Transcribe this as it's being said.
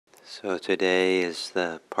So today is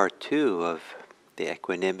the part 2 of the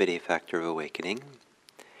equanimity factor of awakening.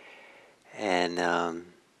 And,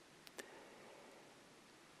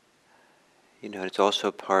 it's also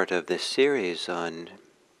part of this series on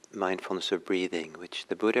mindfulness of breathing, which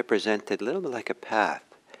the Buddha presented a little bit like a path,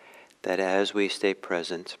 that as we stay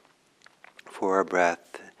present for our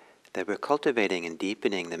breath, that we're cultivating and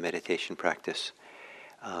deepening the meditation practice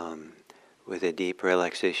with a deep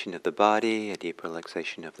relaxation of the body, a deep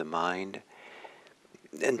relaxation of the mind,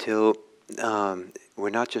 until we're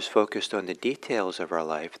not just focused on the details of our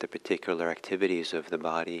life, the particular activities of the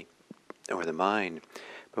body or the mind,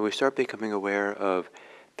 but we start becoming aware of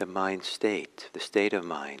the mind state, the state of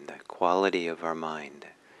mind, the quality of our mind,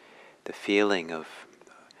 the feeling of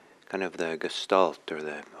kind of the gestalt or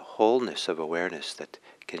the wholeness of awareness that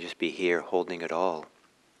can just be here holding it all.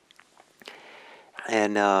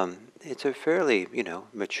 And it's a fairly,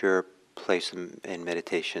 mature place in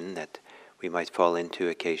meditation that we might fall into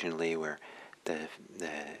occasionally, where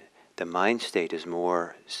the mind state is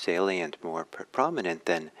more salient, more prominent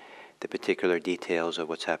than the particular details of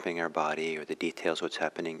what's happening in our body or the details of what's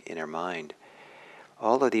happening in our mind.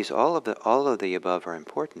 All of the above are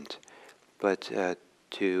important, but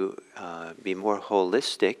to be more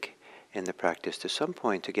holistic in the practice, to some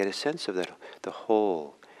point, to get a sense of the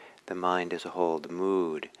whole, the mind as a whole, the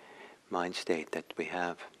mood, mind state that we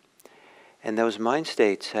have. And those mind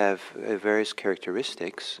states have various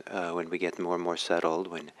characteristics when we get more and more settled,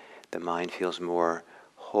 when the mind feels more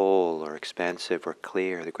whole or expansive or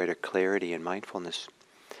clear, the greater clarity and mindfulness.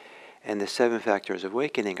 And the 7 factors of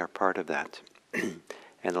awakening are part of that. And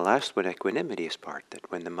the last one, equanimity, is part,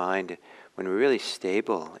 that when we're really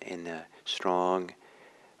stable in a strong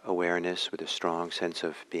awareness, with a strong sense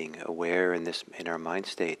of being aware in our mind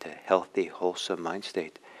state, a healthy, wholesome mind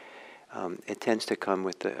state, it tends to come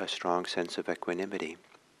with a strong sense of equanimity.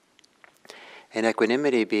 And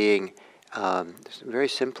equanimity being, very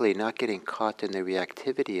simply, not getting caught in the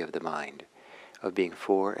reactivity of the mind, of being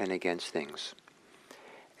for and against things.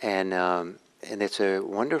 And it's a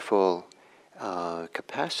wonderful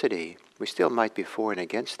capacity. We still might be for and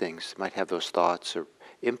against things, might have those thoughts or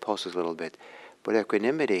impulses a little bit, but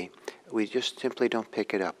equanimity, we just simply don't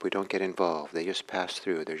pick it up. We don't get involved. They just pass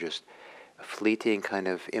through. They're just fleeting kind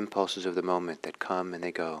of impulses of the moment that come and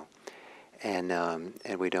they go, and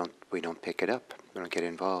we don't pick it up. We don't get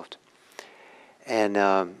involved, and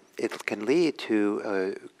it can lead to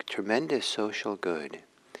a tremendous social good,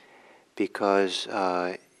 because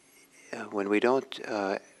when we don't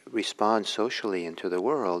respond socially into the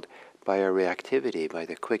world by our reactivity, by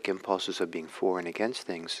the quick impulses of being for and against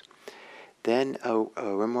things, then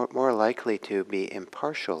we're more likely to be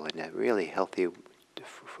impartial in a really healthy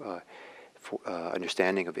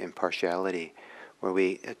understanding of impartiality, where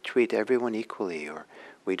we treat everyone equally, or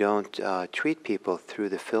we don't treat people through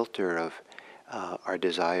the filter of our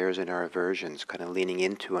desires and our aversions, kind of leaning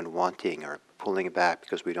into and wanting or pulling back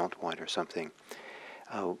because we don't want or something.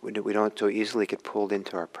 We don't so easily get pulled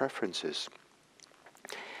into our preferences.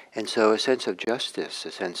 And so a sense of justice,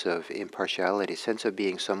 a sense of impartiality, a sense of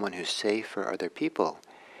being someone who's safe for other people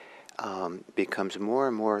becomes more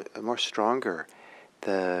and more stronger.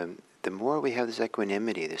 The more we have this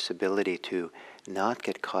equanimity, this ability to not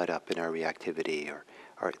get caught up in our reactivity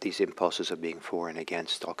or these impulses of being for and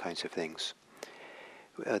against all kinds of things.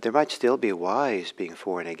 There might still be wise being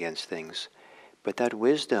for and against things, but that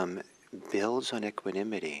wisdom builds on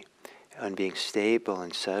equanimity, on being stable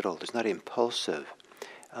and settled. It's not impulsive.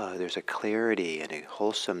 There's a clarity and a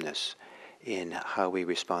wholesomeness in how we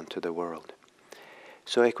respond to the world.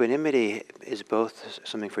 So equanimity is both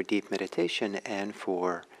something for deep meditation and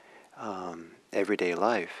for everyday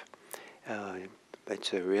life.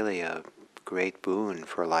 It's really a great boon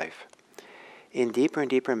for life. In deeper and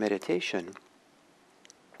deeper meditation,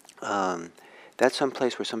 that's some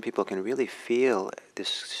place where some people can really feel this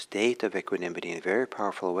state of equanimity in a very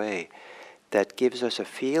powerful way that gives us a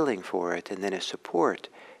feeling for it and then a support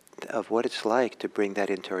of what it's like to bring that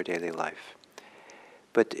into our daily life.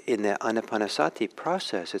 But in the anapanasati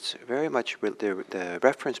process, it's very much the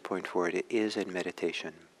reference point for it is in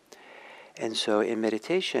meditation. And so in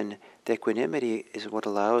meditation, the equanimity is what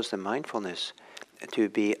allows the mindfulness to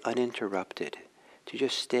be uninterrupted, to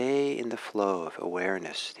just stay in the flow of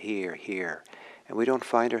awareness, here. And we don't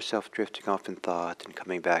find ourselves drifting off in thought and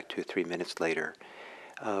coming back 2 or 3 minutes later.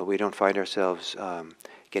 We don't find ourselves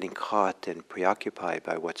getting caught and preoccupied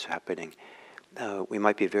by what's happening. We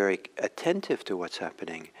might be very attentive to what's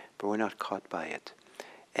happening, but we're not caught by it.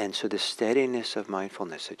 And so the steadiness of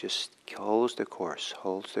mindfulness, it just holds the course,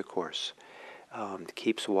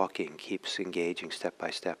 keeps walking, keeps engaging step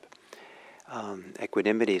by step.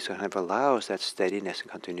 equanimity kind of allows that steadiness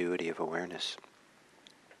and continuity of awareness.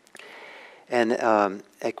 And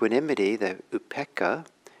equanimity, the upekkha,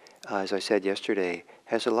 as I said yesterday,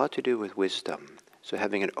 has a lot to do with wisdom. So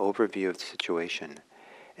having an overview of the situation.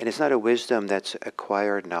 And it's not a wisdom that's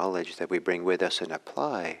acquired knowledge that we bring with us and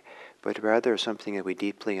apply, but rather something that we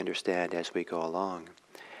deeply understand as we go along.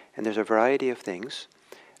 And there's a variety of things.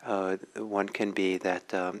 One can be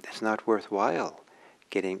that it's not worthwhile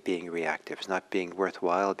being reactive. It's not being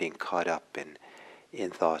worthwhile being caught up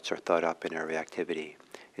in thoughts or thought up in our reactivity.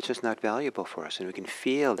 It's just not valuable for us, and we can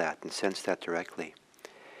feel that and sense that directly.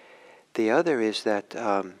 The other is that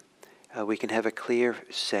we can have a clear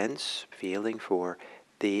feeling for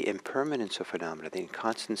the impermanence of phenomena, the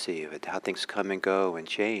inconstancy of it, how things come and go and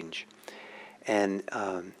change. And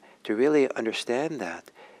to really understand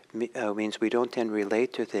that means we don't then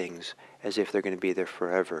relate to things as if they're going to be there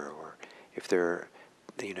forever, or if they're,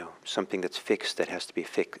 something that's fixed that has to be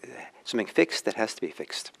fixed, something fixed that has to be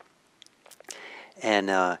fixed.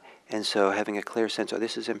 And so having a clear sense,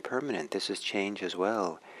 this is impermanent, this is change as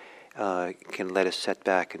well, can let us set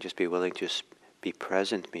back and just be willing to just be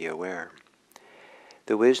present, be aware.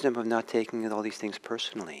 The wisdom of not taking all these things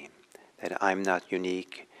personally, that I'm not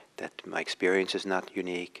unique, that my experience is not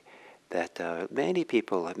unique, that many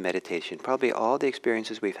people have meditation, probably all the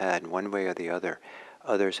experiences we've had in one way or the other,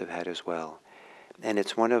 others have had as well. And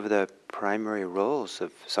it's one of the primary roles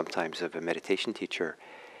sometimes of a meditation teacher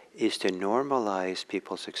is to normalize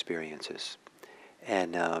people's experiences.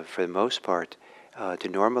 And for the most part, to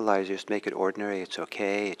normalize, just make it ordinary, it's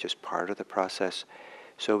okay, it's just part of the process.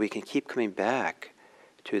 So we can keep coming back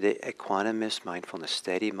to the equanimous mindfulness,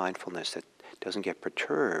 steady mindfulness that doesn't get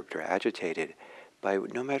perturbed or agitated by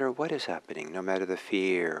no matter what is happening, no matter the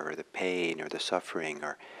fear or the pain or the suffering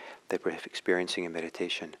or that we're experiencing in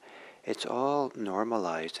meditation. It's all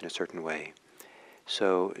normalized in a certain way.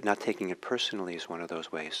 So not taking it personally is one of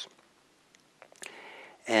those ways.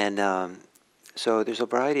 And so there's a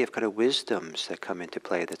variety of kind of wisdoms that come into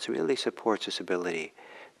play that really supports this ability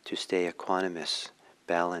to stay equanimous,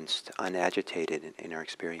 balanced, unagitated in our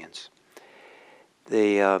experience.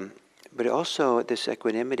 But also this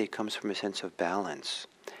equanimity comes from a sense of balance.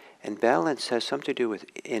 And balance has something to do with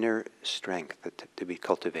inner strength to be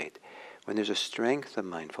cultivate. When there's a strength of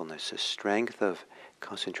mindfulness, a strength of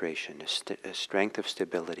concentration, a strength of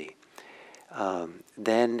stability,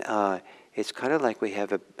 then it's kind of like we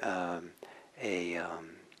have a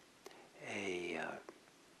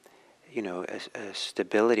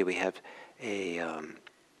stability. We have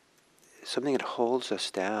something that holds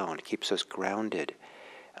us down, keeps us grounded,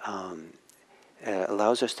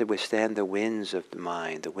 allows us to withstand the winds of the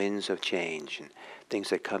mind, the winds of change, and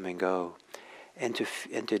things that come and go, and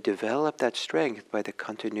to develop that strength by the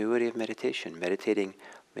continuity of meditation, meditating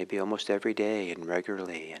maybe almost every day and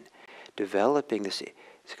regularly, and developing this.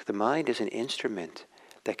 The mind is an instrument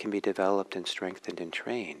that can be developed and strengthened and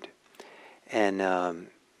trained, and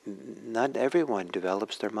not everyone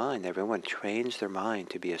develops their mind. Everyone trains their mind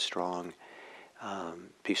to be strong.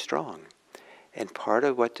 And part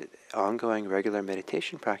of what ongoing regular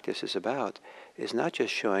meditation practice is about is not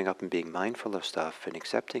just showing up and being mindful of stuff and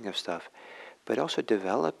accepting of stuff, but also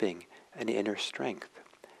developing an inner strength,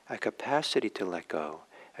 a capacity to let go,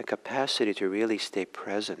 a capacity to really stay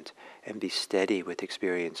present and be steady with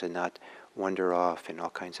experience and not wander off in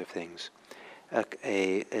all kinds of things.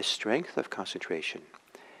 A strength of concentration,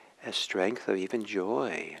 a strength of even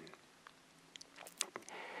joy.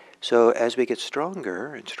 So as we get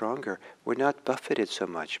stronger and stronger, we're not buffeted so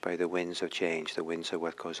much by the winds of change, the winds of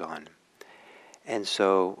what goes on. And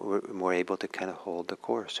so we're more able to kind of hold the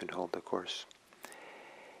course.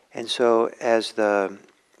 And so as the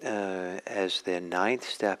ninth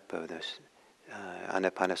step of this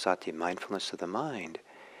anapanasati, mindfulness of the mind,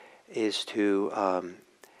 is to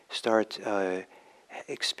start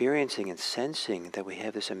experiencing and sensing that we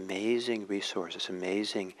have this amazing resource, this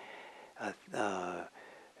amazing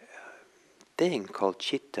thing called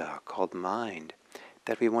citta, called mind,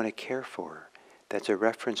 that we want to care for. That's a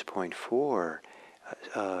reference point for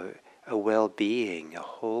a well-being, a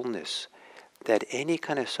wholeness, that any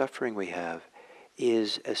kind of suffering we have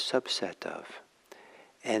is a subset of.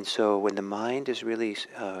 And so when the mind is really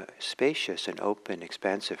spacious and open,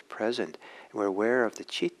 expansive, present, and we're aware of the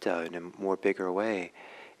citta in a more bigger way,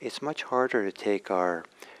 it's much harder to take our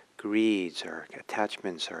greeds, our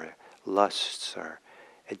attachments, our lusts, our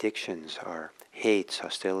addictions, our hates,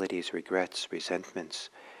 hostilities, regrets,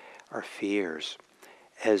 resentments, our fears,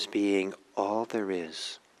 as being all there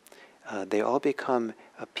is. They all become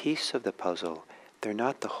a piece of the puzzle. They're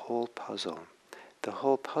not the whole puzzle. The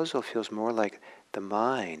whole puzzle feels more like the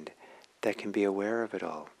mind that can be aware of it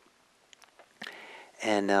all.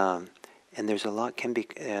 And there's a lot, can be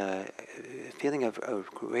a feeling of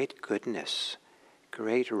great goodness,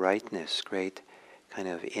 great rightness, great kind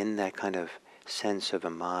of in that kind of sense of a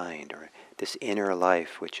mind, or this inner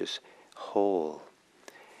life which is whole.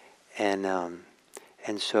 And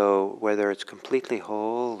so whether it's completely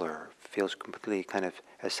whole or feels completely kind of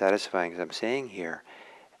as satisfying as I'm saying here,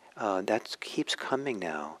 that keeps coming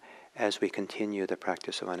now as we continue the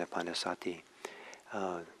practice of Anapanasati.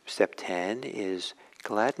 Step 10 is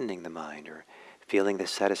gladdening the mind, or feeling the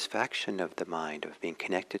satisfaction of the mind, of being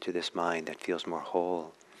connected to this mind that feels more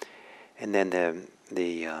whole. And then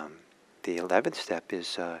the 11th step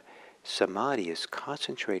is samadhi, is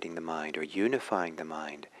concentrating the mind or unifying the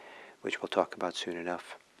mind, which we'll talk about soon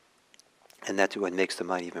enough. And that's what makes the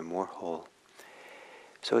mind even more whole.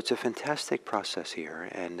 So it's a fantastic process here,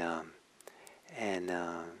 and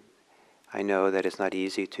I know that it's not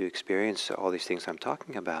easy to experience all these things I'm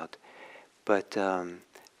talking about, but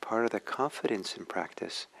part of the confidence in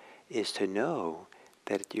practice is to know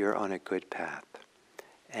that you're on a good path.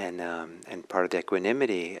 And part of the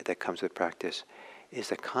equanimity that comes with practice is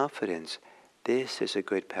the confidence, this is a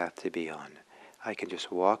good path to be on. I can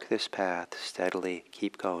just walk this path steadily,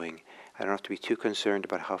 keep going. I don't have to be too concerned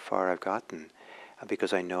about how far I've gotten,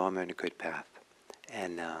 because I know I'm on a good path.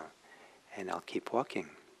 And I'll keep walking.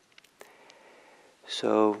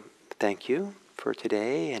 So thank you for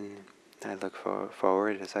today, and I look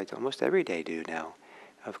forward, as I almost every day do now,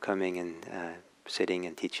 of coming and sitting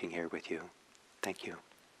and teaching here with you. Thank you.